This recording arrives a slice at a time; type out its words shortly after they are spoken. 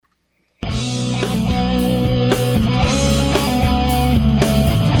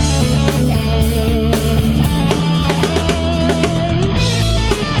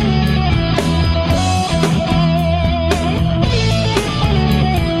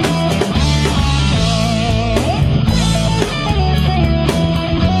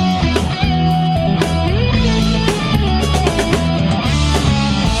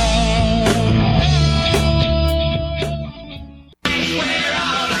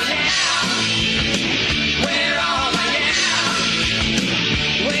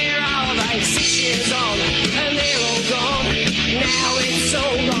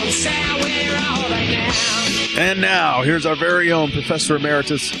And now, here's our very own Professor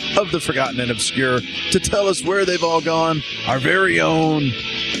Emeritus of the Forgotten and Obscure to tell us where they've all gone, our very own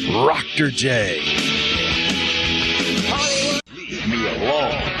Dr. J. Leave me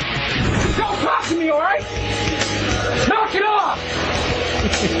alone. Don't talk to me, all right? Knock it off!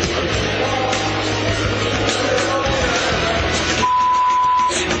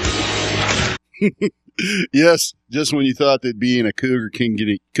 Yes, just when you thought that being a Cougar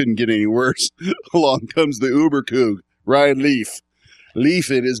couldn't get any worse, along comes the Uber Coug, Ryan Leaf.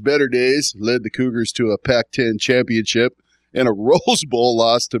 Leaf, in his better days, led the Cougars to a Pac-10 championship and a Rose Bowl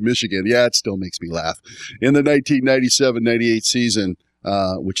loss to Michigan. Yeah, it still makes me laugh. In the 1997-98 season,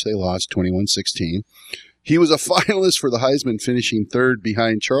 which they lost 21-16, he was a finalist for the Heisman, finishing third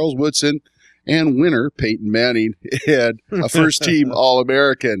behind Charles Woodson and winner Peyton Manning and a first-team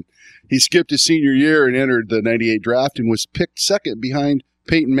All-American. He skipped his senior year and entered the 98 draft and was picked second behind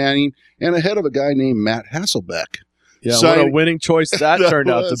Peyton Manning and ahead of a guy named Matt Hasselbeck. Yeah, what a winning choice that turned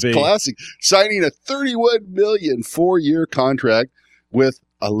out to be. Classic. Signing a $31 million 4-year contract with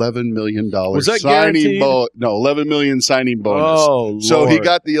 $11 million Was that signing $11 million signing bonus. Oh, so Lord. he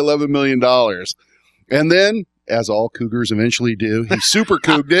got the $11 million. And then, as all Cougars eventually do, he super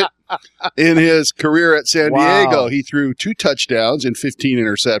couged it in his career at San Diego. He threw 2 touchdowns and 15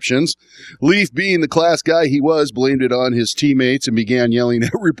 interceptions. Leaf, being the class guy he was, blamed it on his teammates and began yelling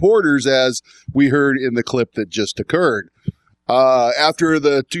at reporters, as we heard in the clip that just occurred. After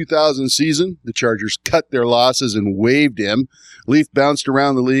the 2000 season, the Chargers cut their losses and waived him. Leaf bounced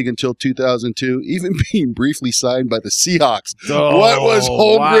around the league until 2002, even being briefly signed by the Seahawks. What was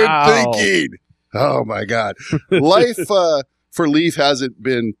Holmgren thinking? Oh, my God. Life for Leaf hasn't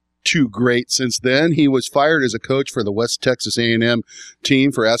been too great since then. He was fired as a coach for the West Texas A&M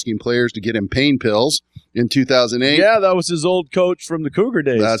team for asking players to get him pain pills in 2008. Yeah, that was his old coach from the Cougar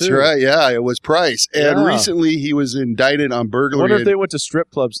days. That's right. Yeah, it was Price. And recently he was indicted on burglary. I wonder if they went to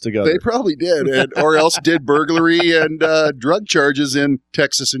strip clubs together. They probably did, or else did burglary and drug charges in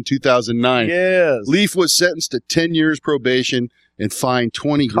Texas in 2009. Yes. Leaf was sentenced to 10 years probation and fined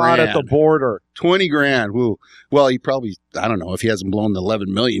 $20,000. Caught at the border. $20,000. Woo. Well, he probably, I don't know if he hasn't blown the $11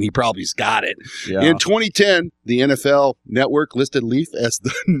 million. He probably's got it. Yeah. In 2010, the NFL Network listed Leaf as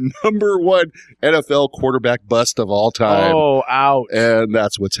the #1 NFL quarterback bust of all time. Oh, ouch. And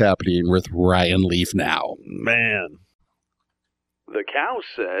that's what's happening with Ryan Leaf now. Man. The cow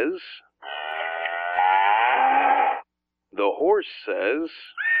says. The horse says.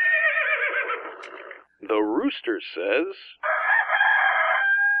 The rooster says.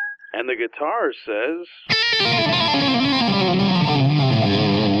 And the guitar says.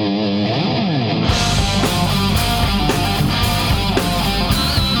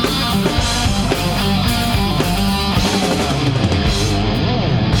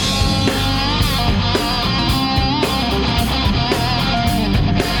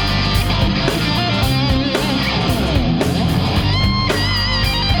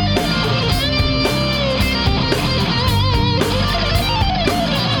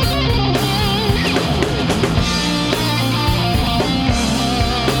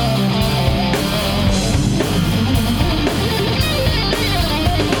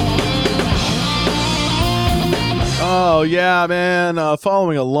 Oh, yeah, man.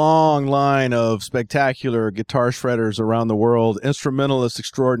 Following a long line of spectacular guitar shredders around the world, instrumentalist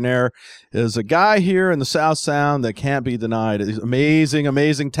extraordinaire is a guy here in the South Sound that can't be denied. He's amazing,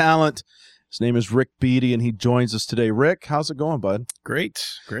 amazing talent. His name is Rikk Beatty, and he joins us today. Rikk, how's it going, bud? Great.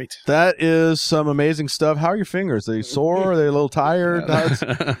 That is some amazing stuff. How are your fingers? Are they sore? Are they a little tired?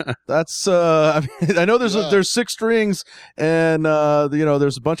 That's I mean, I know there's 6 strings, and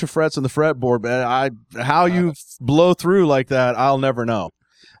there's a bunch of frets on the fretboard, but how you blow through like that, I'll never know.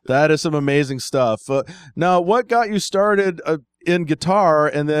 That is some amazing stuff. Now, what got you started in guitar,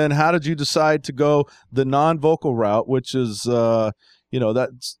 and then how did you decide to go the non-vocal route, which is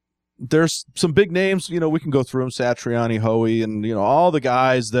there's some big names, we can go through them, Satriani, Hoey, and, all the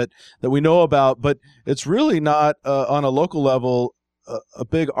guys that we know about, but it's really not on a local level a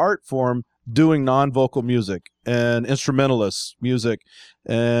big art form doing non-vocal music and instrumentalist music.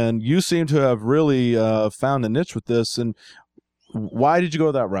 And you seem to have really found a niche with this. And why did you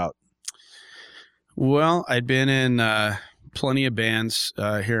go that route? Well, I'd been in plenty of bands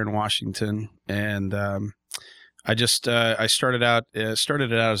here in Washington, and I started it out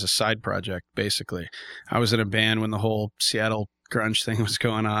as a side project, basically. I was in a band when the whole Seattle grunge thing was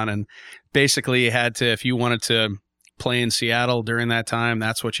going on, and basically you had to, if you wanted to play in Seattle during that time,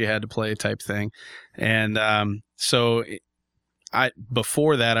 that's what you had to play, type thing. And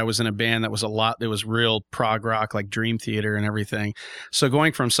before that, I was in a band that was real prog rock, like Dream Theater and everything. So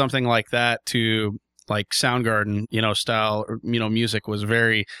going from something like that to like Soundgarden, style, music was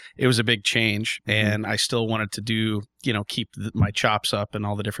it was a big change, and I still wanted to do, keep my chops up and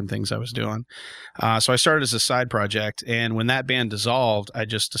all the different things I was doing. So I started as a side project, and when that band dissolved, I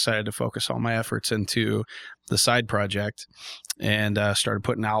just decided to focus all my efforts into the side project, and started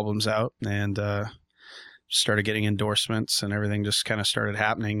putting albums out, and started getting endorsements, and everything just kind of started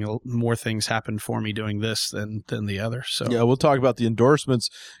happening. More things happened for me doing this than the other. So yeah, we'll talk about the endorsements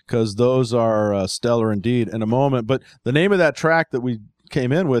because those are stellar indeed in a moment. But the name of that track that we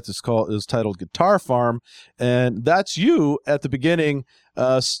came in with is titled Guitar Farm, and that's you at the beginning,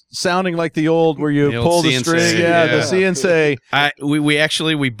 sounding like the old where you pull the string, the CNC.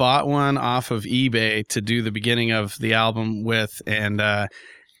 We bought one off of eBay to do the beginning of the album with, and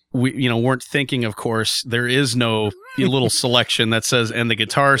we weren't thinking, of course, there is no little selection that says and the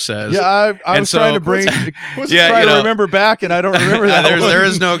guitar says. Yeah, I was trying to bring trying to remember back, and I don't remember that. There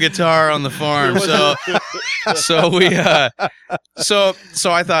is no guitar on the farm, so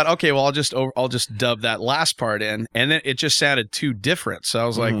I thought, okay, well, I'll just dub that last part in, and then it just sounded too different. So I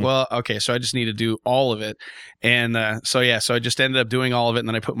was like, well, okay, so I just need to do all of it, and so I just ended up doing all of it, and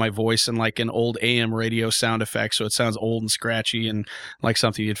then I put my voice in like an old AM radio sound effect, so it sounds old and scratchy and like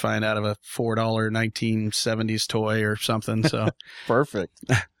something you'd find out of a $4 1970s toy or something. So perfect.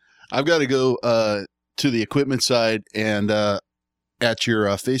 I've got to go to the equipment side, and at your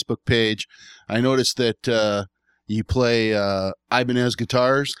Facebook page, I noticed that you play Ibanez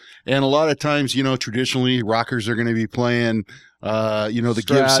guitars, and a lot of times, traditionally rockers are going to be playing, the Strats,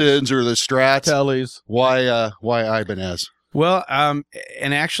 Gibsons or the Strats. Tellys. Why Ibanez? Well,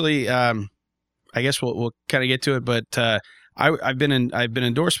 and actually, I guess we'll kind of get to it, but I've been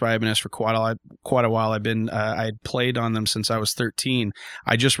endorsed by Ibanez for quite a while. I had played on them since I was 13.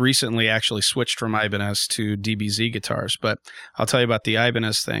 I just recently actually switched from Ibanez to DBZ guitars, but I'll tell you about the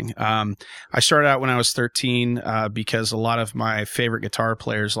Ibanez thing. I started out when I was 13 because a lot of my favorite guitar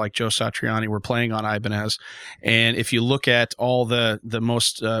players like Joe Satriani were playing on Ibanez, and if you look at all the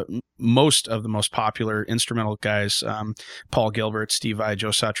most of the most popular instrumental guys, Paul Gilbert, Steve Vai, Joe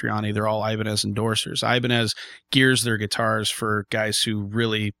Satriani, they're all Ibanez endorsers. Ibanez gears their guitars for guys who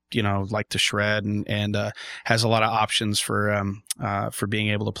really, like to shred, and has a lot of options for being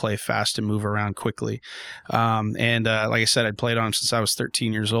able to play fast and move around quickly. Like I said, I'd played on them since I was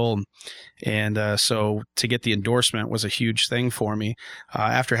 13 years old. And so to get the endorsement was a huge thing for me.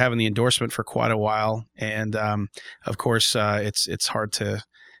 After having the endorsement for quite a while, and of course, it's hard to,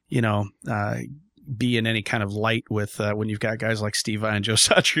 be in any kind of light with when you've got guys like Steve Vai and Joe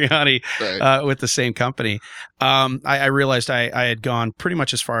Satriani with the same company. I realized I had gone pretty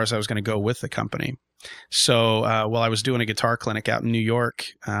much as far as I was going to go with the company. So while I was doing a guitar clinic out in New York,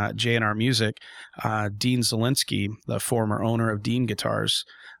 J&R Music, Dean Zielinski, the former owner of Dean Guitars,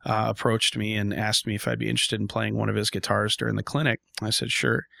 approached me and asked me if I'd be interested in playing one of his guitars during the clinic. I said,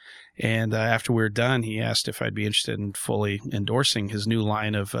 sure. And after we were done, he asked if I'd be interested in fully endorsing his new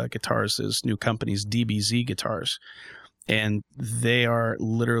line of guitars, his new company's DBZ guitars. And they are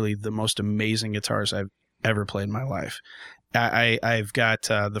literally the most amazing guitars I've ever played in my life. I've got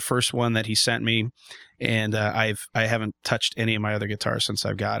the first one that he sent me, and I haven't touched any of my other guitars since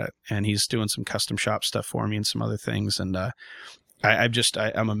I've got it. And he's doing some custom shop stuff for me and some other things. And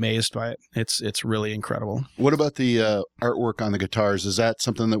I'm amazed by it. It's really incredible. What about the artwork on the guitars? Is that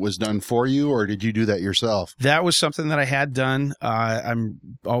something that was done for you, or did you do that yourself? That was something that I had done. I'm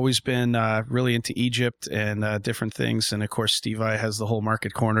always been really into Egypt and different things, and of course, Steve Vai has the whole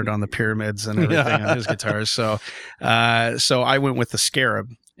market cornered on the pyramids and everything on his guitars. So I went with the scarab.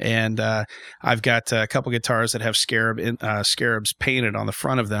 And I've got a couple guitars that have scarabs painted on the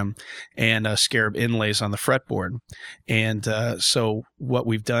front of them, and scarab inlays on the fretboard. And so what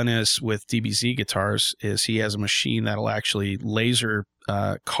we've done is with DBZ guitars is he has a machine that'll actually laser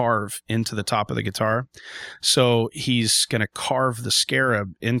carve into the top of the guitar. So he's going to carve the scarab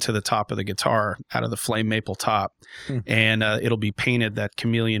into the top of the guitar out of the flame maple top. And it'll be painted that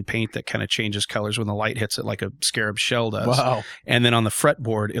chameleon paint that kind of changes colors when the light hits it like a scarab shell does. Wow. And then on the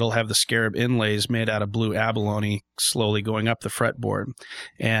fretboard, it'll have the scarab inlays made out of blue abalone slowly going up the fretboard.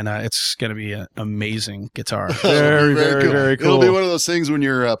 And it's going to be an amazing guitar. Very, very, very cool. It'll be one of those things when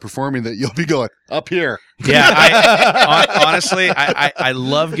you're performing that you'll be going up here. Yeah, honestly, I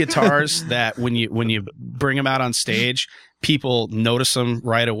love guitars that when you bring them out on stage, people notice them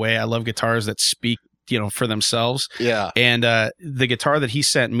right away. I love guitars that speak, for themselves. Yeah. And the guitar that he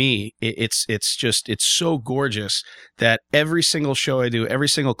sent me, it's so gorgeous that every single show I do, every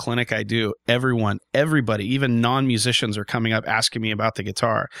single clinic I do, everybody, even non-musicians are coming up asking me about the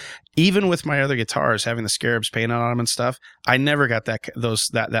guitar. Even with my other guitars having the scarabs painted on them and stuff, I never got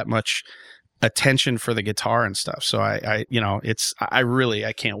that much attention for the guitar and stuff. So I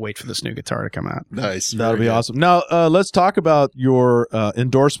can't wait for this new guitar to come out. Nice. That'll be awesome. Now, let's talk about your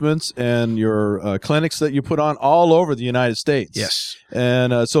endorsements and your clinics that you put on all over the United States. Yes.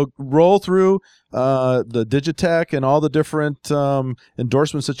 And so roll through the Digitech and all the different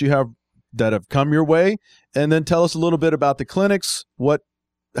endorsements that you have that have come your way, and then tell us a little bit about the clinics,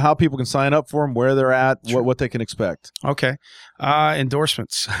 how people can sign up for them, where they're at, what they can expect. Okay.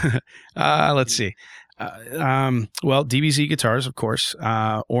 Endorsements. Let's see. Well, DBZ guitars, of course.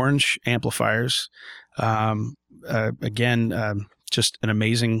 Orange amplifiers. Again, just an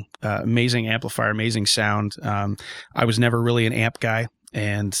amazing amplifier, amazing sound. I was never really an amp guy.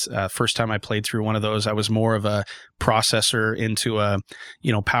 And first time I played through one of those, I was more of a processor into a,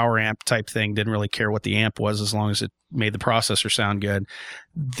 power amp type thing. Didn't really care what the amp was as long as it made the processor sound good.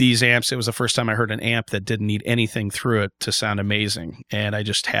 These amps, it was the first time I heard an amp that didn't need anything through it to sound amazing. And I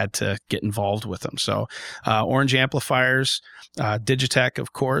just had to get involved with them. So orange amplifiers, Digitech,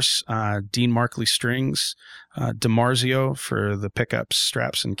 of course, Dean Markley strings, DiMarzio for the pickups,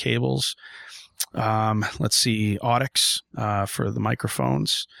 straps, and cables. Let's see, Audix for the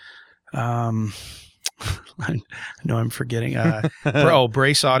microphones. I know I'm forgetting.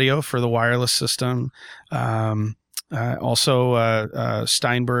 Brace Audio for the wireless system. Also,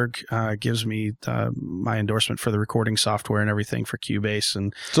 Steinberg gives me my endorsement for the recording software and everything for Cubase.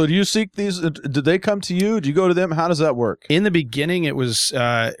 And so, do you seek these? Did they come to you? Do you go to them? How does that work? In the beginning, it was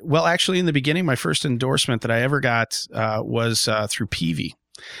actually, in the beginning, my first endorsement that I ever got was through Peavey.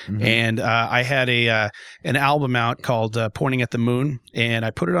 Mm-hmm. And I had an album out called Pointing at the Moon, and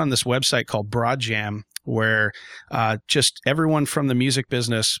I put it on this website called Broadjam, where just everyone from the music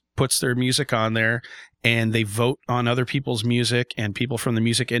business puts their music on there, and they vote on other people's music, and people from the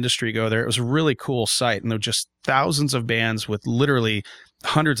music industry go there. It was a really cool site, and there were just thousands of bands with literally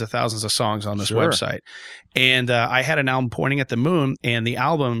hundreds of thousands of songs on this website. And I had an album Pointing at the Moon, and the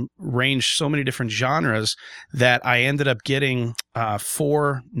album ranged so many different genres that I ended up getting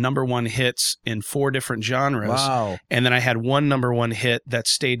 4 number one hits in 4 different genres. Wow. And then I had 1 number one hit that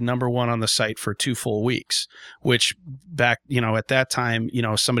stayed number one on the site for 2 full weeks, which back, at that time,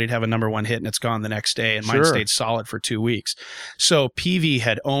 somebody'd have a number one hit and it's gone the next day, and mine stayed solid for 2 weeks. So Peavey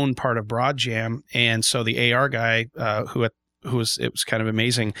had owned part of Broadjam, and so the AR guy it was kind of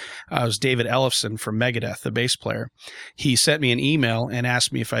amazing. It was David Ellefson from Megadeth, the bass player. He sent me an email and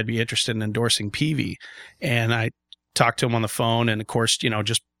asked me if I'd be interested in endorsing Peavey. And I talked to him on the phone, and of course,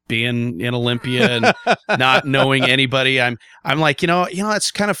 just being in Olympia and not knowing anybody, I'm like,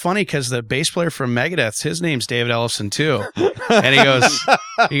 it's kind of funny because the bass player from Megadeth, his name's David Ellefson too. And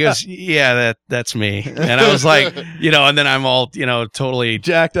he goes, yeah, that's me. And I was like, and then I'm all, totally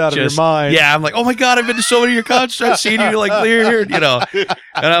jacked out of your mind. Yeah. I'm like, oh my God, I've been to so many of your concerts. I've seen you like here,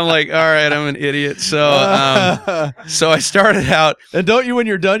 and I'm like, all right, I'm an idiot. So, so I started out. And don't you, when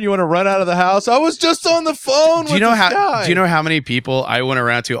you're done, you want to run out of the house? I was just on the phone. Do you know how many people I went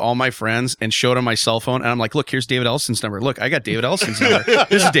around to, all my friends, and showed them my cell phone, and I'm like, look, here's David Ellefson's number. Look, I got David Ellefson's number.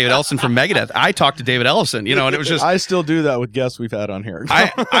 This is David Ellefson from Megadeth. I talked to David Ellefson, and it was just. I still do that with guests we've had on here.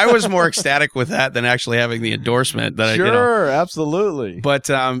 I was more ecstatic with that than actually having the endorsement. Absolutely. But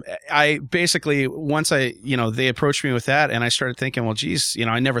I basically, once they approached me with that, and I started thinking, well, geez,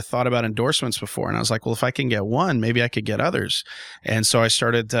 I never thought about endorsements before, and I was like, well, if I can get one, maybe I could get others. And so I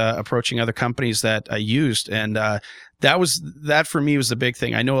started approaching other companies that I used, and that for me was the big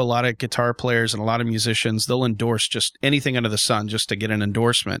thing. I know a lot of guitar players and a lot of musicians, they'll endorse just anything under the sun just to get an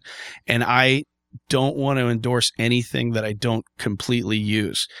endorsement. And I don't want to endorse anything that I don't completely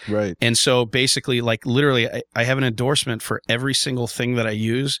use. Right. And so basically, like literally, I have an endorsement for every single thing that I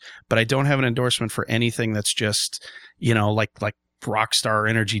use, but I don't have an endorsement for anything that's just, like Rockstar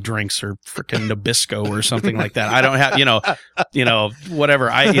energy drinks or freaking Nabisco or something like that. I don't have, whatever.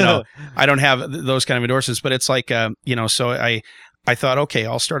 I don't have those kind of endorsements, but it's like, so I thought, okay,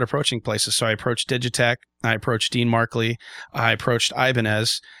 I'll start approaching places. So I approached Digitech, I approached Dean Markley, I approached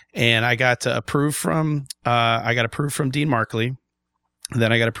Ibanez, and I got approved from Dean Markley.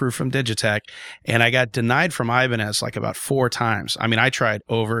 Then I got approved from Digitech, and I got denied from Ibanez like about 4 times. I mean, I tried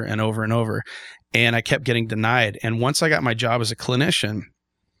over and over and over, and I kept getting denied. And once I got my job as a clinician,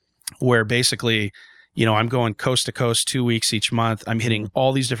 where basically, I'm going coast to coast 2 weeks each month. I'm hitting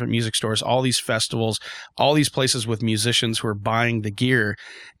all these different music stores, all these festivals, all these places with musicians who are buying the gear.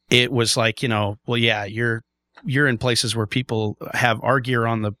 It was like, well, yeah, you're in places where people have our gear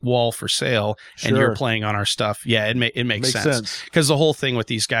on the wall for sale, and you're playing on our stuff. Yeah, it makes sense. Because the whole thing with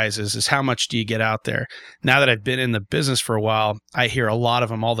these guys is how much do you get out there? Now that I've been in the business for a while, I hear a lot of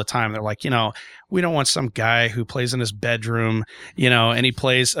them all the time. They're like, We don't want some guy who plays in his bedroom, and he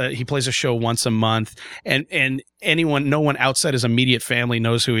plays a show once a month, and no one outside his immediate family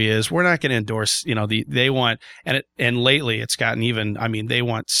knows who he is. We're not going to endorse, they want, and lately it's gotten even, they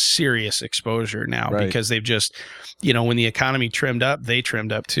want serious exposure now because they've just, when the economy trimmed up, they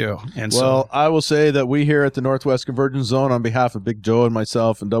trimmed up too. And I will say that we here at the Northwest Convergence Zone, on behalf of Big Joe and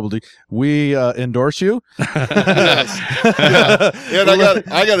myself and Double D, we endorse you. Yes. Yeah. And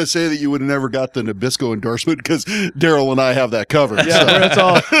I got to say that you would have never got the Nabisco endorsement because Daryl and I have that covered. Yeah, that's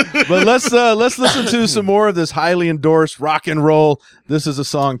all. But let's listen to some more of this highly endorsed rock and roll. This is a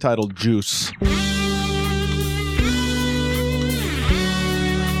song titled Juice.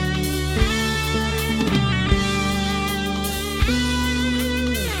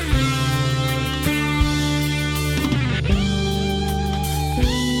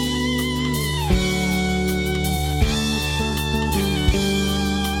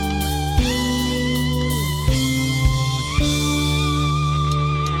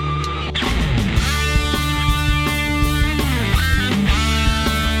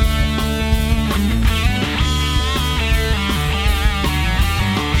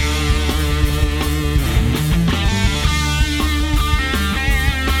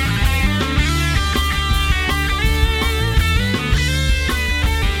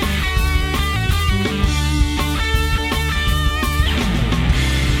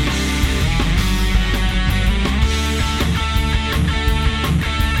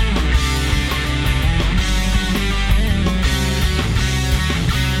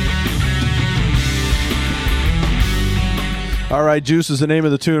 All right, Juice is the name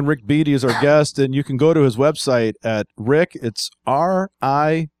of the tune. Rikk Beatty is our guest, and you can go to his website at Rikk. It's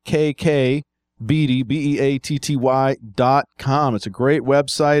RIKK Beatty, BEATTY.com. It's a great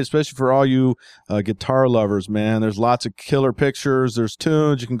website, especially for all you guitar lovers, man. There's lots of killer pictures. There's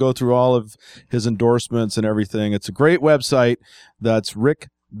tunes. You can go through all of his endorsements and everything. It's a great website. That's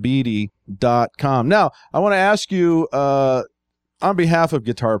rickbeatty.com. Now, I want to ask you, on behalf of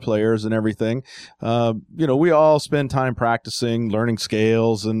guitar players and everything, we all spend time practicing, learning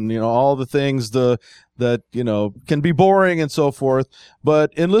scales, and all the things that can be boring and so forth.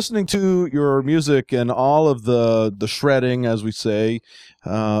 But in listening to your music and all of the shredding, as we say,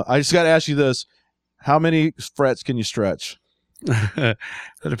 I just got to ask you this: how many frets can you stretch? That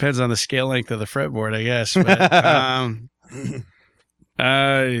depends on the scale length of the fretboard, I guess. But,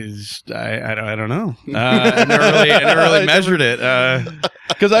 I don't know. I never really measured it.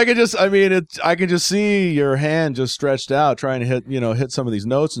 Because I can just see your hand just stretched out trying to hit some of these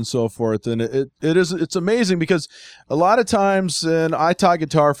notes and so forth. And it's amazing because a lot of times, and I taught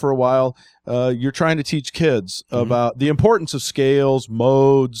guitar for a while, you're trying to teach kids about the importance of scales,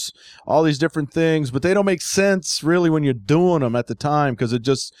 modes, all these different things, but they don't make sense really when you're doing them at the time because it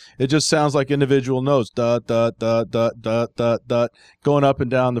just sounds like individual notes, dot, dot, dot, dot, dot, dot, dot, going up and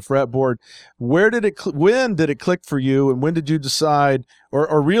down the fretboard. When did it click for you, and when did you decide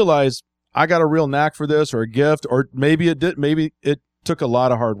or realize I got a real knack for this, or a gift, or maybe it took a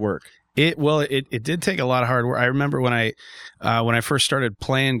lot of hard work? It did take a lot of hard work. I remember when I first started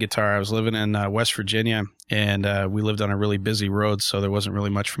playing guitar, I was living in West Virginia, and we lived on a really busy road, so there wasn't really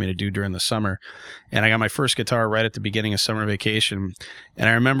much for me to do during the summer. And I got my first guitar right at the beginning of summer vacation. And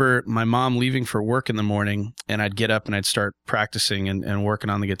I remember my mom leaving for work in the morning, and I'd get up and I'd start practicing and working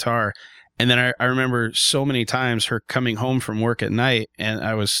on the guitar. And then I remember so many times her coming home from work at night, and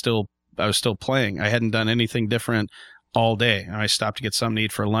I was still playing. I hadn't done anything different all day. I stopped to get something to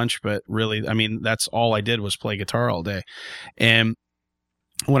eat for lunch, but really, that's all I did was play guitar all day. And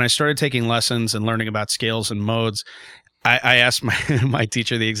when I started taking lessons and learning about scales and modes, I asked my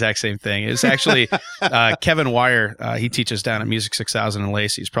teacher the exact same thing. It's actually Kevin Wire. He teaches down at Music 6000 in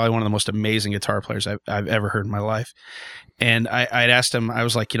Lacey. He's probably one of the most amazing guitar players I've ever heard in my life. And I'd asked him, I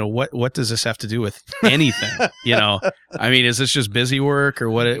was like, what does this have to do with anything? Is this just busy work, or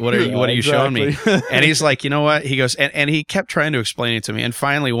what are you showing me? And he's like, you know what? He goes, and he kept trying to explain it to me. And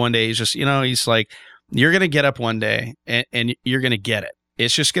finally one day he's just, he's like, you're going to get up one day and you're going to get it.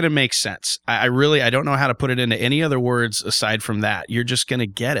 It's just going to make sense. I don't know how to put it into any other words aside from that. You're just going to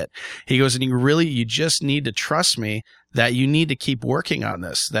get it. He goes, and you just need to trust me that you need to keep working on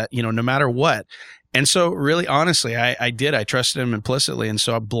this, that, no matter what. And so really, honestly, I did. I trusted him implicitly. And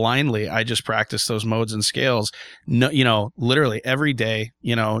so blindly, I just practiced those modes and scales, literally every day,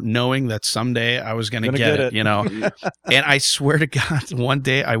 knowing that someday I was going to get it. And I swear to God, one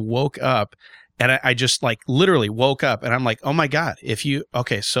day I woke up And I just like literally woke up and I'm like, oh my God,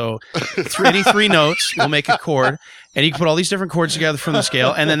 so any three notes will make a chord, and you can put all these different chords together from the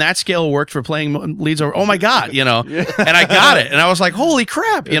scale. And then that scale worked for playing leads over. Oh my God, and I got it. And I was like, holy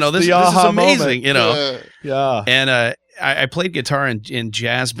crap, this is amazing, Yeah. And, I played guitar in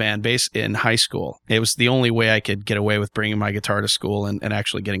jazz band in high school. It was the only way I could get away with bringing my guitar to school and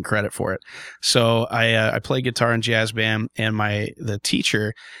actually getting credit for it. So I played guitar in jazz band, and the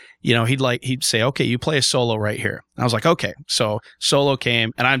teacher, he'd say, okay, you play a solo right here. I was like, okay. So solo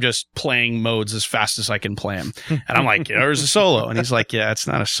came, and I'm just playing modes as fast as I can play them. And I'm like, there's a solo. And he's like, yeah, it's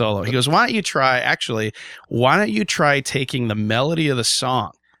not a solo. He goes, why don't you try taking the melody of the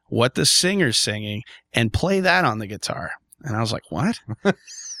song, what the singer's singing, and play that on the guitar? And I was like, what?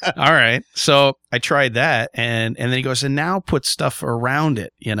 All right. So I tried that. And then he goes, and now put stuff around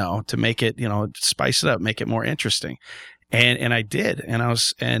it, to make it, spice it up, make it more interesting. And I did. And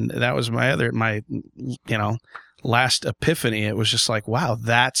that was my last epiphany. It was just like, wow,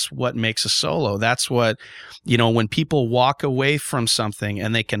 that's what makes a solo. That's what, when people walk away from something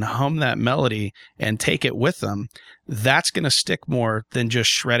and they can hum that melody and take it with them, that's going to stick more than just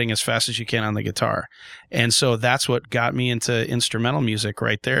shredding as fast as you can on the guitar. And so that's what got me into instrumental music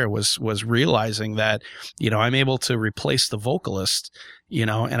right there, was realizing that, I'm able to replace the vocalist, and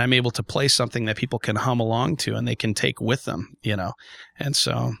I'm able to play something that people can hum along to and they can take with them, And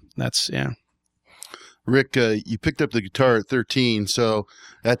so that's, yeah. Rikk, you picked up the guitar at 13. So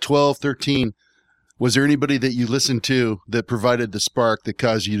at 12, 13, was there anybody that you listened to that provided the spark that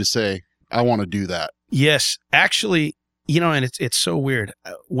caused you to say, I want to do that? Yes, actually, and it's so weird.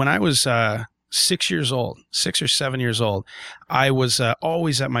 When I was 6 or 7 years old, I was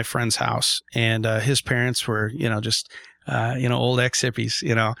always at my friend's house, and his parents were, just old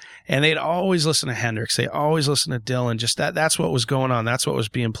ex-hippies, and they'd always listen to Hendrix. They always listen to Dylan. Just that's what was going on. That's what was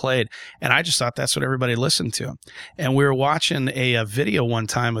being played. And I just thought that's what everybody listened to. And we were watching a video one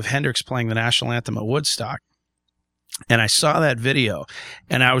time of Hendrix playing the national anthem at Woodstock. And I saw that video,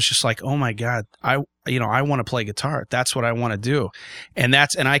 and I was just like, oh my God, I want to play guitar. That's what I want to do. And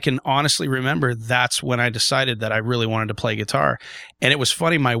I can honestly remember that's when I decided that I really wanted to play guitar. And it was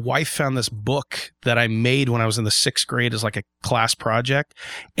funny. My wife found this book that I made when I was in the 6th grade as like a class project.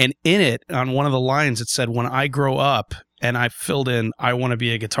 And in it, on one of the lines, it said, when I grow up, and I filled in, I want to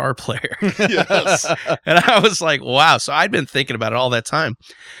be a guitar player. Yes. And I was like, wow. So I'd been thinking about it all that time.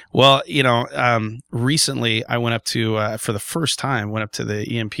 Well, recently I went up to, for the first time, went up to the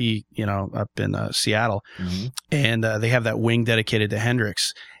EMP, up in Seattle. Mm-hmm. And they have that wing dedicated to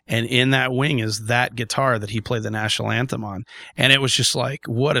Hendrix. And in that wing is that guitar that he played the national anthem on. And it was just like,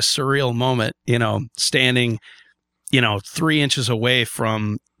 what a surreal moment, standing, 3 inches away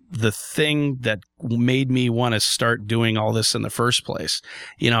from the thing that made me want to start doing all this in the first place.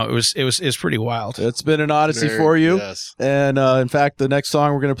 It was pretty wild. It's been an odyssey for you. Yes. And in fact, the next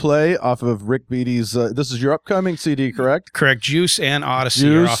song we're going to play off of Rikk Beatty's, this is your upcoming CD, correct? Correct. Juice and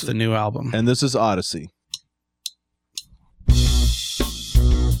Odyssey are off the new album. And this is Odyssey.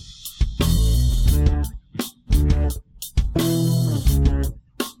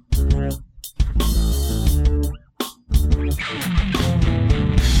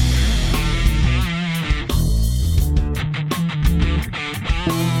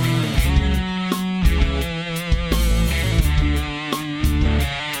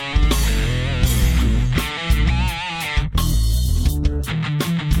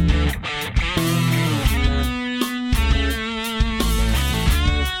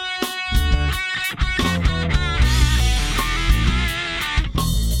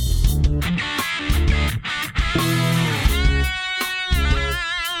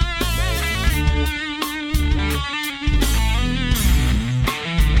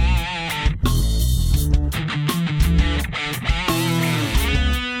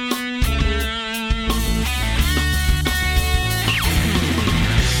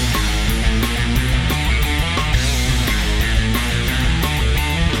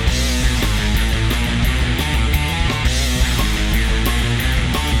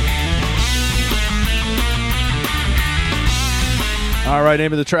 All right,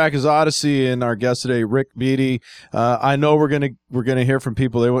 name of the track is Odyssey, and our guest today, Rikk Beatty. I know we're gonna hear from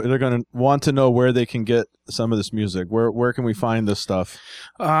people. They're gonna want to know where they can get some of this music? Where can we find this stuff?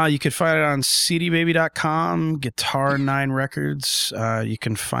 You could find it on cdbaby.com, Guitar 9 Records. You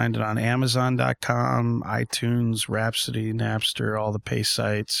can find it on Amazon.com, iTunes, Rhapsody, Napster, all the pay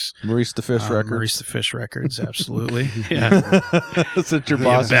sites. Maurice the Fish Records. Maurice the Fish Records, absolutely. Yeah. That's your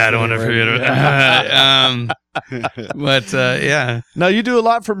boss. Bad one, I forget it. But yeah. Now you do a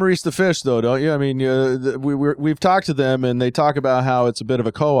lot for Maurice the Fish, though, don't you? I mean, we've talked to them, and they talk about how it's a bit of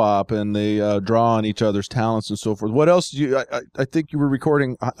a co-op, and they draw on each other's talents and so forth. What else do you? I think you were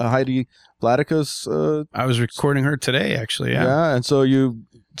recording Heidi Vladika's. I was recording her today, actually. Yeah. Yeah, and so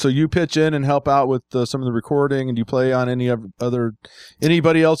you pitch in and help out with some of the recording, and you play on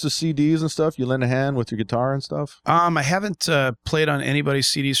anybody else's CDs and stuff. You lend a hand with your guitar and stuff. I haven't played on anybody's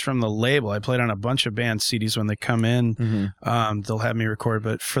CDs from the label. I played on a bunch of band CDs when they come in. Mm-hmm. They'll have me record,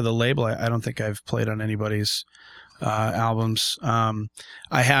 but for the label, I don't think I've played on anybody's albums. I've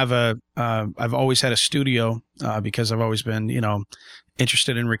always had a studio because I've always been,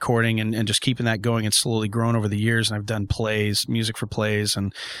 interested in recording and just keeping that going and slowly grown over the years. And I've done music for plays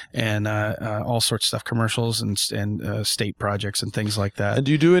and all sorts of stuff, commercials and state projects and things like that. And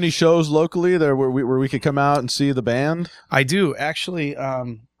do you do any shows locally there where we could come out and see the band? I do. Actually,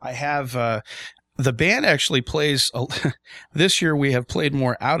 I have... The band actually plays, this year we have played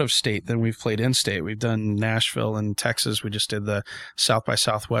more out of state than we've played in state. We've done Nashville and Texas. We just did the South by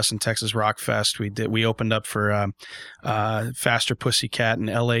Southwest and Texas Rock Fest. We opened up for Faster Pussycat and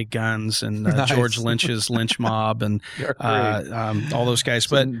LA Guns and Nice. George Lynch's Lynch Mob and all those guys.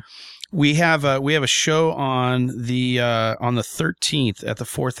 But we have a show on the 13th at the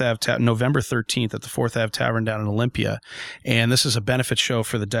 4th Ave November 13th at the 4th Ave Tavern down in Olympia, and this is a benefit show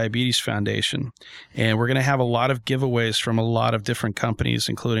for the Diabetes Foundation, and we're going to have a lot of giveaways from a lot of different companies,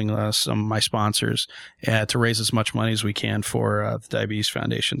 including some of my sponsors, to raise as much money as we can for the Diabetes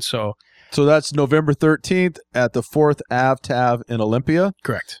Foundation. So that's November 13th at the 4th Ave Tav in Olympia.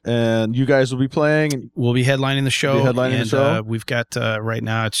 Correct. And you guys will be playing. We'll be headlining the show. The show. We've got right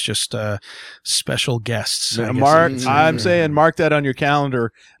now. It's just special guests. I'm saying mark that on your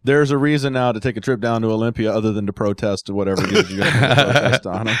calendar. There's a reason now to take a trip down to Olympia other than to protest or whatever it is you're going to protest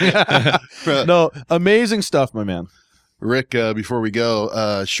on. No, amazing stuff, my man. Rick, before we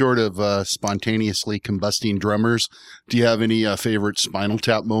go, short of spontaneously combusting drummers, do you have any favorite Spinal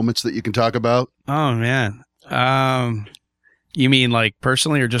Tap moments that you can talk about? Oh, man. You mean like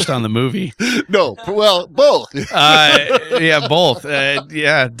personally or just on the movie? No, well, both. Yeah, both.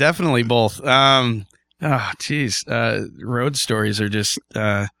 Yeah, definitely both. Geez. Road stories are just,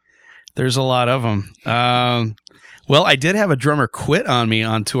 there's a lot of them. Well, I did have a drummer quit on me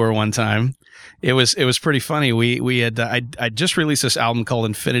on tour one time. It was pretty funny. We had I just released this album called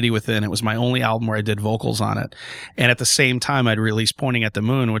Infinity Within. It was my only album where I did vocals on it, and at the same time I'd released Pointing at the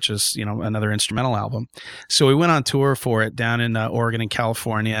Moon, which is another instrumental album. So we went on tour for it down in Oregon and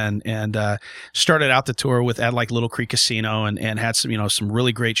California, and started out the tour at like Little Creek Casino and had some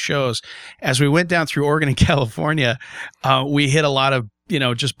really great shows. As we went down through Oregon and California, we hit a lot of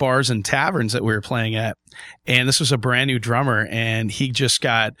just bars and taverns that we were playing at, and this was a brand new drummer, and he just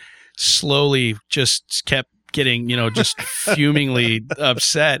got slowly just kept getting, just fumingly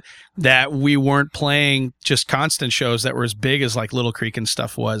upset that we weren't playing just constant shows that were as big as like Little Creek and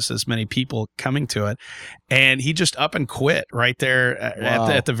stuff was, as many people coming to it. And he just up and quit right there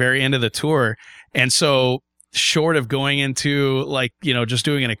at the very end of the tour. And so short of going into like, just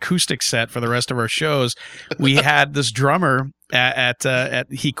doing an acoustic set for the rest of our shows, we had this drummer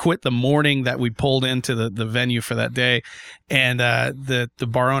he quit the morning that we pulled into the venue for that day, and the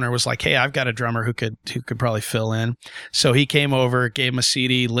bar owner was like, "Hey, I've got a drummer who could probably fill in." So he came over, gave him a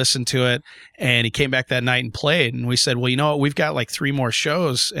CD, listened to it, and he came back that night and played. And we said, "Well, you know what? We've got like 3 more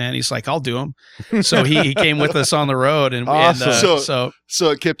shows," and he's like, "I'll do them." So he came with us on the road, and awesome. So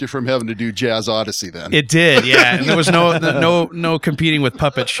it kept you from having to do Jazz Odyssey then. It did, yeah. And there was no competing with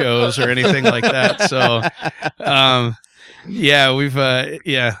puppet shows or anything like that. So. Yeah, we've, I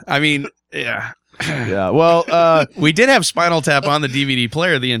mean, yeah. Yeah, well, we did have Spinal Tap on the DVD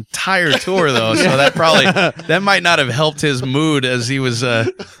player the entire tour, though, so that might not have helped his mood as he was.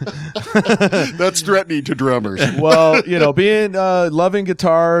 That's threatening to drummers. Well, being loving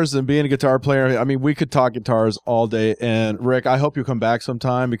guitars and being a guitar player. I mean, we could talk guitars all day. And Rick, I hope you come back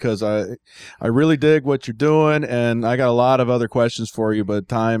sometime because I really dig what you're doing, and I got a lot of other questions for you, but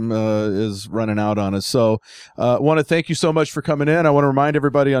time is running out on us. So, I want to thank you so much for coming in. I want to remind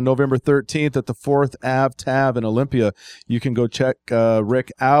everybody on November 13th at the 4th Ave Tav in Olympia, you can go check Rick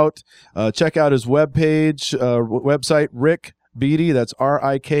out. Check out his website, Rikk Beatty. That's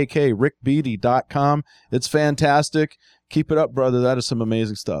RIKK, rickbeatty.com. It's fantastic. Keep it up, brother. That is some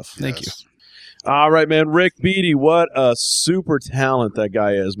amazing stuff. Thank you. All right, man. Rikk Beatty, what a super talent that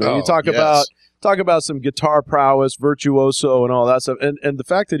guy is, man. You talk about some guitar prowess, virtuoso, and all that stuff, and the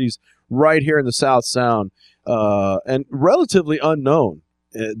fact that he's right here in the South Sound and relatively unknown.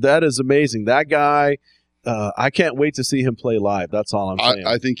 That is amazing. That guy, I can't wait to see him play live. That's all I'm saying.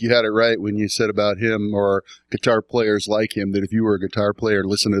 I think you had it right when you said about him or guitar players like him that if you were a guitar player,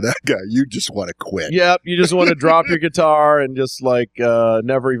 listen to that guy, you just want to quit. Yep, you just want to drop your guitar and just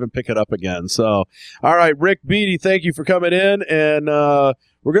never even pick it up again. So, all right, Rikk Beatty, thank you for coming in, and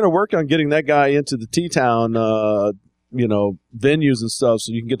we're going to work on getting that guy into the T-Town venues and stuff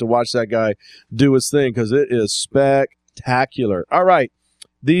so you can get to watch that guy do his thing because it is spectacular. All right.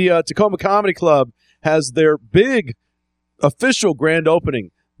 The Tacoma Comedy Club has their big official grand opening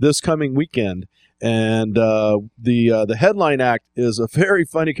this coming weekend, and the headline act is a very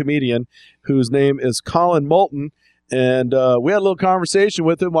funny comedian whose name is Collin Moulton, and we had a little conversation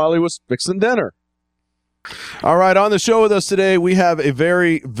with him while he was fixing dinner. All right, on the show with us today, we have a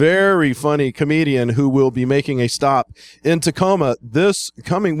very, very funny comedian who will be making a stop in Tacoma this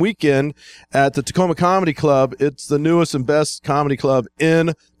coming weekend at the Tacoma Comedy Club. It's the newest and best comedy club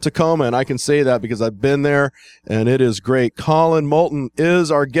in Tacoma, and I can say that because I've been there, and it is great. Collin Moulton is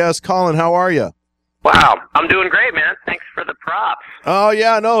our guest. Collin, how are you? Wow, I'm doing great, man. Thanks for the props. Oh,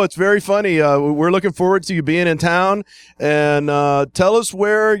 yeah, no, it's very funny. We're looking forward to you being in town. And tell us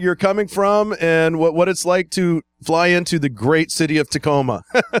where you're coming from and what it's like to fly into the great city of Tacoma.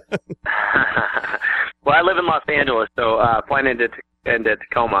 Well, I live in Los Angeles, so flying into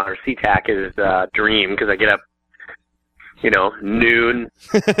Tacoma or SeaTac is a dream because I get up, noon.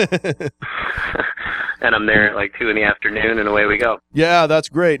 And I'm there at like 2 p.m, and away we go. Yeah, that's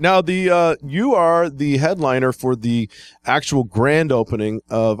great. Now, you are the headliner for the actual grand opening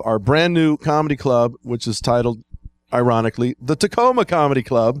of our brand new comedy club, which is titled, ironically, the Tacoma Comedy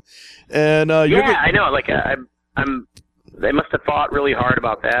Club. And I know. Like they must have thought really hard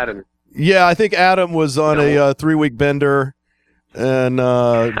about that. And yeah, I think Adam was on a 3-week bender and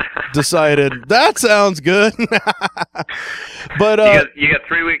decided that sounds good. But you got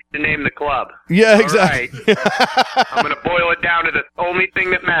 3 weeks to name the club. Yeah, all exactly. Right. I'm going to boil it down to the only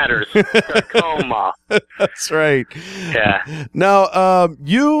thing that matters: Tacoma. That's right. Yeah. Now,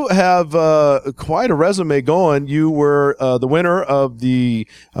 you have quite a resume going. You were the winner of the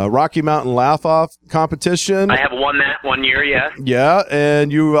Rocky Mountain Laugh-Off competition. I have won that 1 year, yes. Yeah,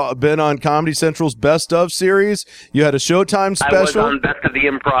 and you've been on Comedy Central's Best Of series. You had a Showtime special. I was on Best of the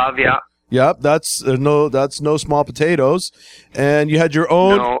Improv, yeah. Yep, that's no small potatoes. And you had your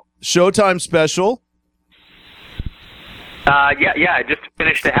own Showtime special. Yeah, I just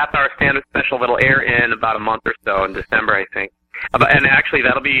finished a half-hour stand-up special that'll air in about a month or so in December, I think. And actually,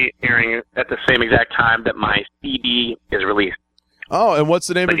 that'll be airing at the same exact time that my CD is released. Oh, and what's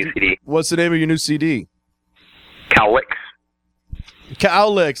the name of new CD? What's the name of your new CD? Cowlicks.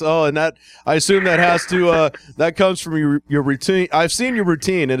 Cowlicks. Oh, and that I assume that has to that comes from your routine. I've seen your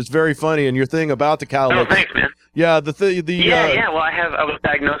routine, and it's very funny. And your thing about the cowlicks. Oh, thanks, man. Yeah, the yeah. Well, I was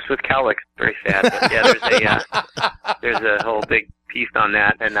diagnosed with cowlicks. Very sad. But yeah, there's a whole big piece on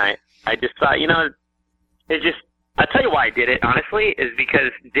that, and I just thought, it's just. I'll tell you why I did it. Honestly, is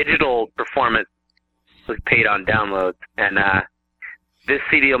because digital performance was paid on downloads, and this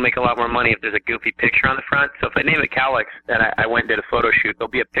CD will make a lot more money if there's a goofy picture on the front. So if I name it Cowlicks and I went and did a photo shoot, there'll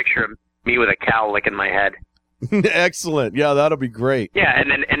be a picture of me with a cow licking my head. Excellent. Yeah, that'll be great. Yeah,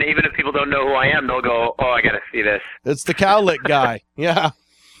 and even if people don't know who I am, they'll go, "Oh, I got to see this." It's the cowlick guy. Yeah.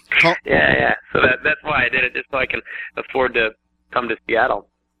 Yeah. So that's why I did it, just so I can afford to come to Seattle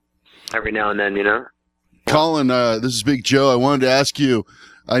every now and then, Collin, this is Big Joe. I wanted to ask you,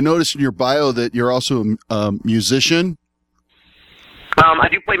 I noticed in your bio that you're also a musician. I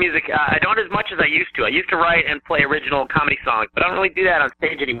do play music. I don't as much as I used to. I used to write and play original comedy songs, but I don't really do that on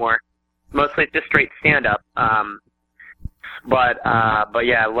stage anymore. Mostly it's just straight stand-up. But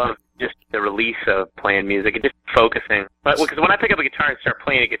yeah, I love just the release of playing music and just focusing. But because when I pick up a guitar and start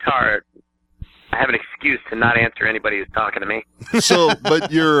playing a guitar, I have an excuse to not answer anybody who's talking to me. So,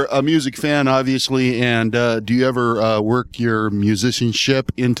 but you're a music fan, obviously, and do you ever work your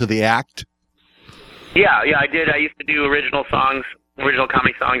musicianship into the act? Yeah, I did. I used to do original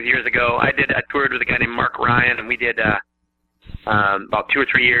comedy songs years ago. I toured with a guy named Mark Ryan, and we did about 2 or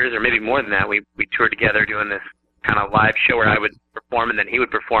 3 years, or maybe more than that. We toured together doing this kind of live show where I would perform and then he would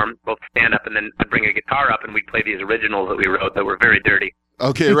perform, both stand-up, and then I'd bring a guitar up and we'd play these originals that we wrote that were very dirty.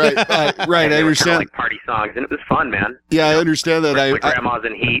 Okay, right. Right, I understand. Kind of like party songs, and it was fun, man. Yeah, I understand that. My Grandma's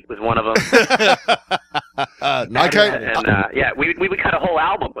in Heat was one of them. We we cut a whole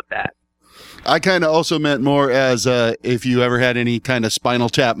album with that. I kind of also meant more as if you ever had any kind of Spinal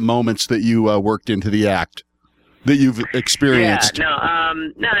Tap moments that you worked into the act that you've experienced. Yeah,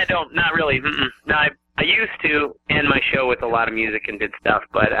 no, I don't. Not really. No, I used to end my show with a lot of music and did stuff,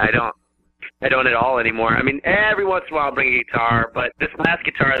 but I don't at all anymore. I mean, every once in a while I'll bring a guitar, but this last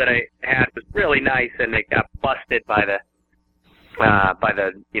guitar that I had was really nice, and it got busted by the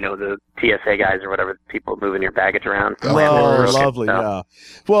the TSA guys or whatever, people moving your baggage around. Oh, lovely, yeah.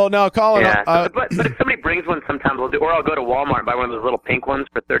 Well, now, Collin, yeah, but if somebody brings one, sometimes I'll do, or I'll go to Walmart and buy one of those little pink ones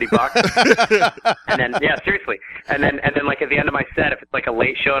for $30. And then, yeah, seriously. And then, like at the end of my set, if it's like a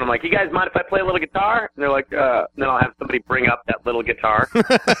late show, and I'm like, "You guys mind if I play a little guitar?" And they're like, then I'll have somebody bring up that little guitar.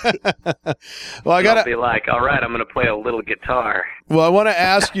 Well, I'll be like, "All right, I'm going to play a little guitar." Well, I want to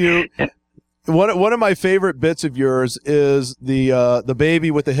ask you. One of my favorite bits of yours is the baby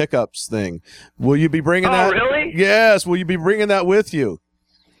with the hiccups thing. Will you be bringing that? Oh, really? Yes. Will you be bringing that with you?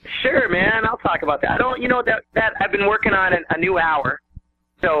 Sure, man. I'll talk about that. I don't, that I've been working on a new hour,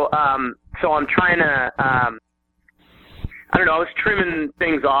 so I'm trying to, I don't know. I was trimming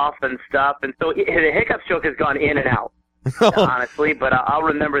things off and stuff, and so the hiccups joke has gone in and out. Honestly, but I'll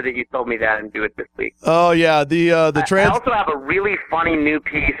remember that you told me that and do it this week. Oh yeah, the I also have a really funny new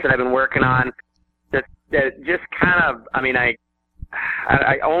piece that I've been working on. That just kind of, I mean, I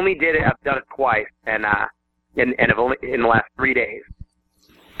only did it. I've done it twice, and I've only in the last 3 days.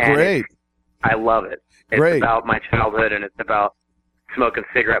 And Great. I love it. It's Great. about my childhood, and it's about smoking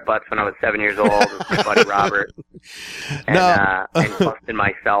cigarette butts when I was 7 years old with my buddy Robert, and busting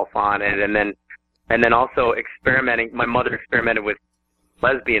myself on it, and then also experimenting. My mother experimented with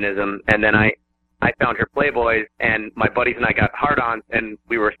lesbianism, and then I found her Playboys, and my buddies and I got hard-ons, and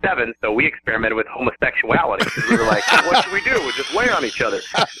we were 7, so we experimented with homosexuality. Because we were like, what should we do? We'll just lay on each other.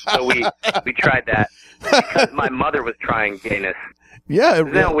 So we tried that because my mother was trying gayness. Yeah.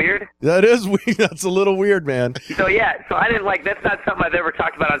 Isn't that weird? That is weird. That's a little weird, man. So I didn't that's not something I've ever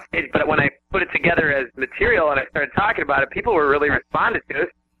talked about on stage, but when I put it together as material and I started talking about it, people were really responding to it.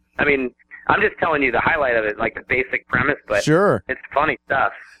 I mean, I'm just telling you the highlight of it, like the basic premise, but sure, it's funny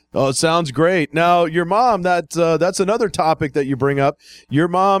stuff. Oh, it sounds great. Now, your mom, that's another topic that you bring up. Your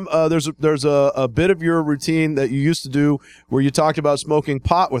mom, there's a bit of your routine that you used to do where you talked about smoking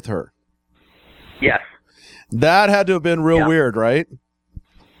pot with her. Yes. That had to have been real weird, right?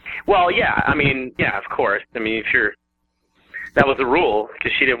 Well, yeah. I mean, yeah, of course. I mean, that was a rule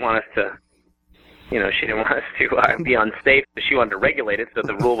because she didn't want us to. She didn't want us to be unsafe, but she wanted to regulate it. So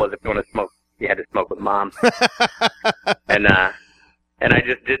the rule was if you want to smoke, you had to smoke with mom. And I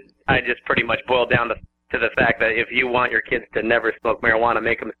just pretty much boiled down to the fact that if you want your kids to never smoke marijuana,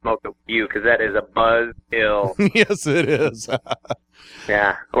 make them smoke with you, because that is a buzz ill. Yes, it is.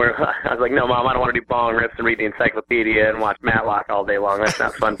 Yeah. I was like, no, Mom, I don't want to do bong rips and read the encyclopedia and watch Matlock all day long. That's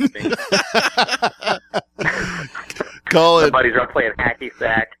not fun for me. Collin, my buddies are playing hacky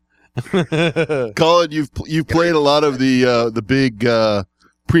sack. Collin, you've played a lot of the big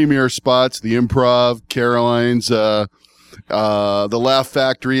premiere spots, the Improv, Caroline's, the Laugh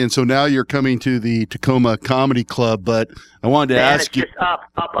Factory, and so now you're coming to the Tacoma Comedy Club. But I wanted to ask you, just up,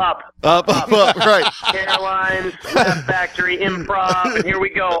 right? Caroline's, Laugh Factory, Improv, and here we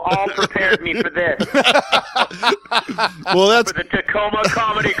go. All prepared me for this. Well, that's for the Tacoma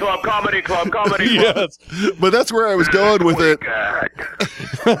Comedy Club. Yes, but that's where I was going with it.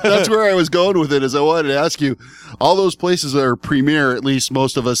 That's where I was going with it. Is I wanted to ask you, all those places that are premiere, at least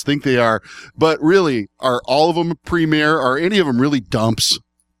most of us think they are, but really, are all of them premiere? Are any of them really dumps?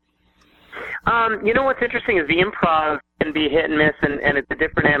 You know what's interesting is the Improv can be hit and miss, and it's a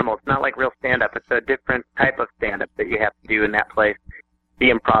different animal. It's not like real stand-up. It's a different type of stand-up that you have to do in that place,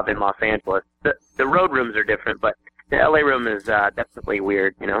 the Improv in Los Angeles. The road rooms are different, but the LA room is definitely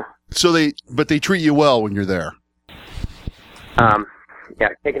weird, So they treat you well when you're there. Yeah,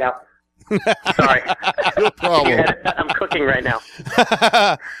 take it out. Sorry. No problem. I'm cooking right now.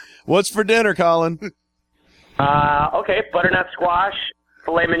 What's for dinner, Collin? Okay, butternut squash,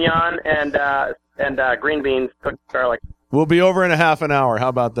 filet mignon, and green beans, cooked garlic. We'll be over in a half an hour. How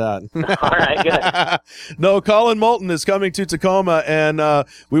about that? All right, good. No, Collin Moulton is coming to Tacoma, and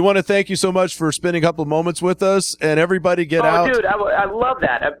we want to thank you so much for spending a couple of moments with us. And everybody get out. Oh, dude, I love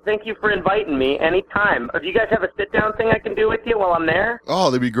that. Thank you for inviting me anytime. Do you guys have a sit-down thing I can do with you while I'm there?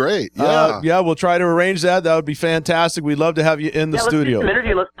 Oh, that'd be great. Yeah. Yeah, we'll try to arrange that. That would be fantastic. We'd love to have you in the studio. Let's do some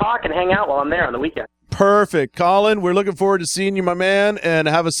interview. Let's talk and hang out while I'm there on the weekend. Perfect. Collin, we're looking forward to seeing you, my man, and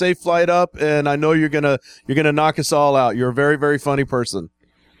have a safe flight up, and I know you're gonna knock us all out. You're a very, very funny person.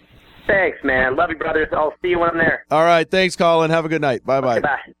 Thanks, man. Love you, brothers. I'll see you when I'm there. All right. Thanks, Collin. Have a good night. Bye-bye. Okay,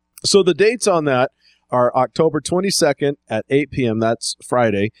 bye. So the dates on that are October 22nd at 8 p.m. That's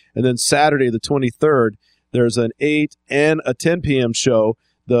Friday. And then Saturday, the 23rd, there's an 8 and a 10 p.m. show.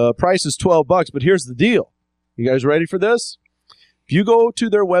 The price is $12, but here's the deal. You guys ready for this? If you go to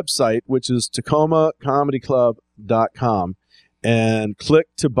their website, which is TacomaComedyClub.com, and click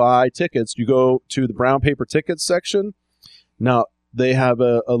to buy tickets, you go to the brown paper tickets section. Now, they have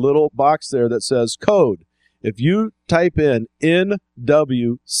a little box there that says code. If you type in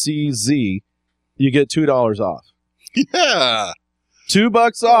NWCZ, you get $2 off. Yeah.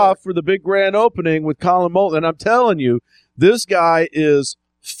 $2 off for the big grand opening with Collin Moulton. And I'm telling you, this guy is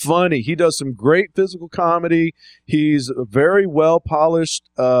funny. He does some great physical comedy. He's a very well-polished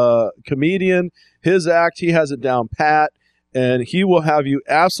comedian. His act, he has it down pat, and he will have you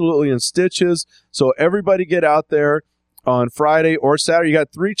absolutely in stitches. So everybody get out there on Friday or Saturday. You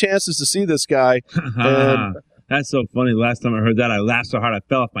got 3 chances to see this guy. And that's so funny. Last time I heard that, I laughed so hard I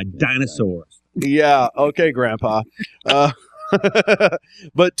fell off my dinosaur. yeah, okay, Grandpa. But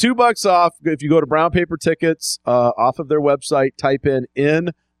 $2 off if you go to Brown Paper Tickets off of their website. Type in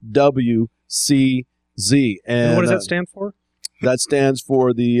NWCZ. And what does that stand for? That stands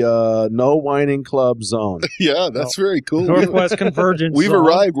for the No Whining Club Zone. Yeah, that's very cool. Northwest Convergence We've Zone.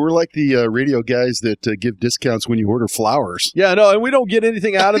 arrived. We're like the radio guys that give discounts when you order flowers. Yeah, no, and we don't get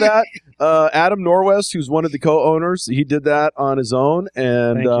anything out of that. Adam Norwest, who's one of the co-owners, he did that on his own.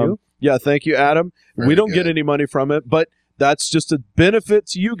 And Thank you. Yeah, thank you, Adam. Very we don't good. get any money from it, but that's just a benefit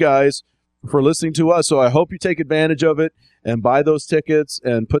to you guys for listening to us. So I hope you take advantage of it and buy those tickets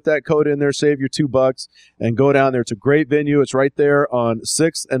and put that code in there, save your $2, and go down there. It's a great venue. It's right there on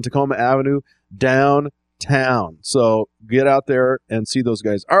 6th and Tacoma Avenue downtown. So get out there and see those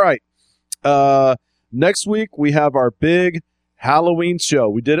guys. All right. Next week, we have our big Halloween show.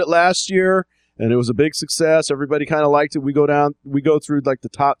 We did it last year, and it was a big success. Everybody kind of liked it. We go through like the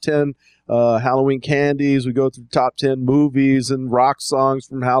top 10 Halloween candies. We go through top 10 movies and rock songs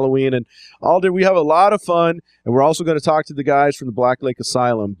from Halloween and all day. We have a lot of fun, and we're also going to talk to the guys from the Black Lake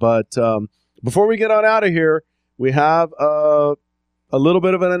Asylum. But before we get on out of here, we have a little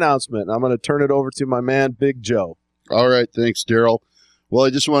bit of an announcement. I'm going to turn it over to my man, Big Joe. All right. Thanks, Daryl. Well,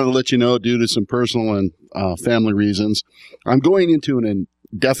 I just wanted to let you know, due to some personal and family reasons, I'm going into an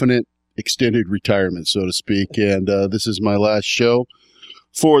indefinite extended retirement, so to speak, and this is my last show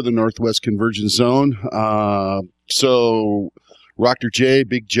for the Northwest Convergence Zone. So Dr. J,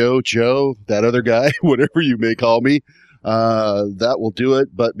 Big Joe, that other guy, whatever you may call me, that will do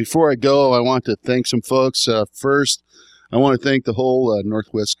it. But before I go, I want to thank some folks. First, I want to thank the whole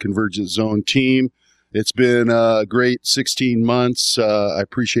Northwest Convergence Zone team. It's been a great 16 months. I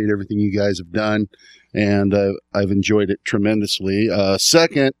appreciate everything you guys have done, and I've enjoyed it tremendously.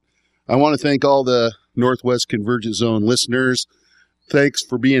 Second, I want to thank all the Northwest Convergence Zone listeners. Thanks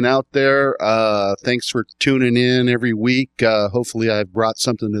for being out there. Thanks for tuning in every week. Hopefully I've brought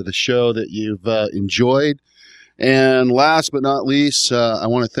something to the show that you've enjoyed. And last but not least, I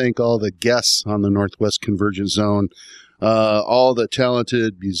want to thank all the guests on the Northwest Convergence Zone, all the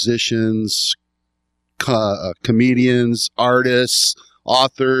talented musicians, comedians, artists,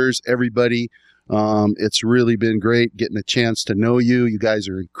 authors, everybody. It's really been great getting a chance to know you. You guys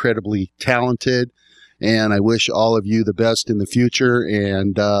are incredibly talented. And I wish all of you the best in the future.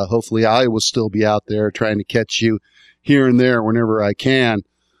 And hopefully I will still be out there trying to catch you here and there whenever I can.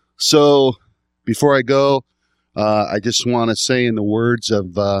 So before I go, I just want to say, in the words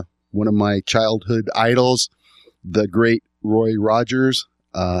of one of my childhood idols, the great Roy Rogers,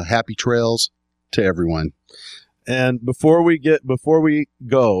 happy trails to everyone. And before we go,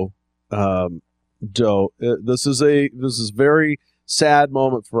 Joe, this is very sad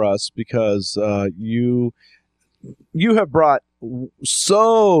moment for us because you have brought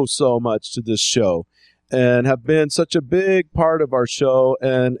so much to this show and have been such a big part of our show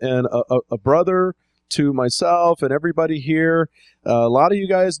and a brother to myself and everybody here. A lot of you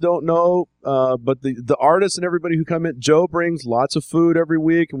guys don't know, but the artists and everybody who come in, Joe brings lots of food every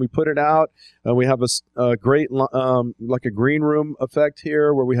week and we put it out, and we have a great like a green room effect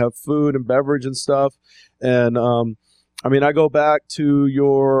here where we have food and beverage and stuff. And I mean, I go back to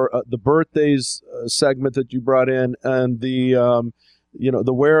your the birthdays segment that you brought in, and the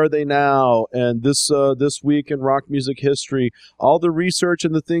the Where Are They Now, and this week in rock music history, all the research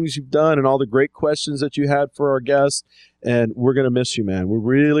and the things you've done, and all the great questions that you had for our guests. And we're gonna miss you, man. We're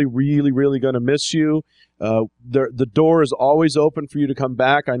really, really, really gonna miss you. The door is always open for you to come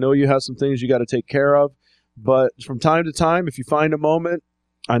back. I know you have some things you got to take care of, but from time to time, if you find a moment,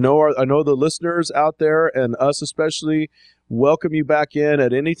 I know the listeners out there and us especially welcome you back in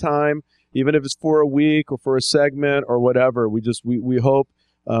at any time, even if it's for a week or for a segment or whatever. We hope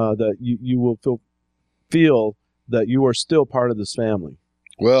that you will feel feel that you are still part of this family.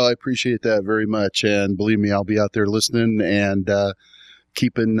 Well, I appreciate that very much. And believe me, I'll be out there listening and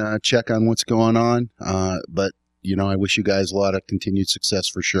keeping check on what's going on. But, I wish you guys a lot of continued success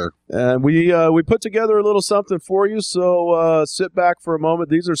for sure. And we put together a little something for you. So sit back for a moment.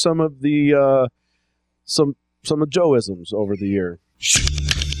 These are some of the some of Joe-isms over the year.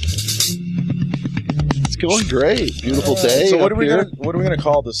 It's going great. Beautiful day. So what are we gonna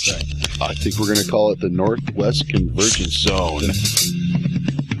call this thing? I think we're going to call it the Northwest Convergence Zone.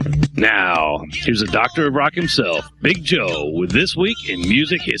 Now, here's a doctor of rock himself, Big Joe, with This Week in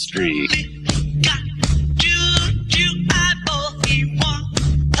Music History.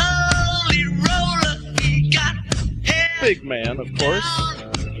 Big man, of course.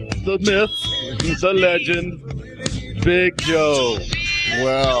 The myth, the legend, Big Joe.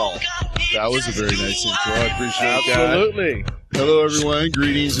 Well, that was a very nice intro. I appreciate that. Absolutely. Hello, everyone.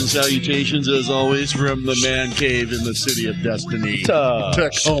 Greetings and salutations, as always, from the man cave in the city of Destiny,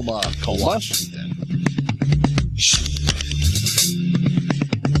 Tacoma, Washington.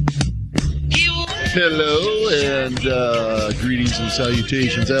 Hello, and greetings and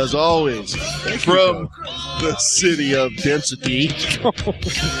salutations, as always, from the city of Density,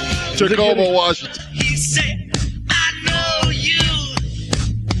 Tacoma, Washington. He said, I know you,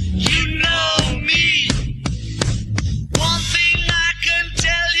 you know me. One thing I can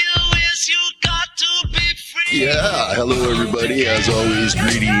tell you is you got to be free. Yeah, hello, everybody. As always,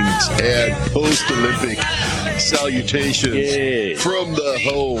 greetings and post-Olympic salutations from the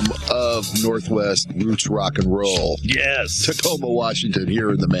home of Northwest Roots Rock and Roll. Yes. Tacoma, Washington,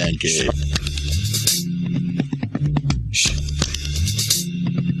 here in the man cave.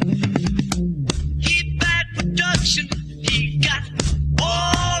 He bad production, he got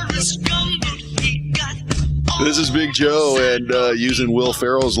all his gumbo, he got all. This is Big Joe, and using Will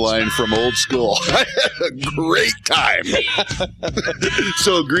Ferrell's line from Old School. I had a great time.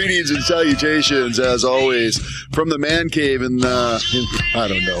 So greetings and salutations, as always, from the man cave in I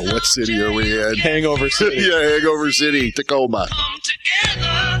don't know, what city are we in? Hangover City. Yeah, Hangover City, Tacoma. Come together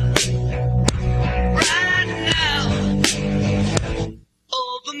right now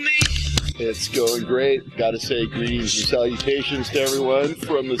over me. It's going great. Got to say greetings and salutations to everyone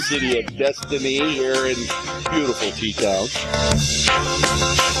from the city of Destiny here in beautiful T-Town.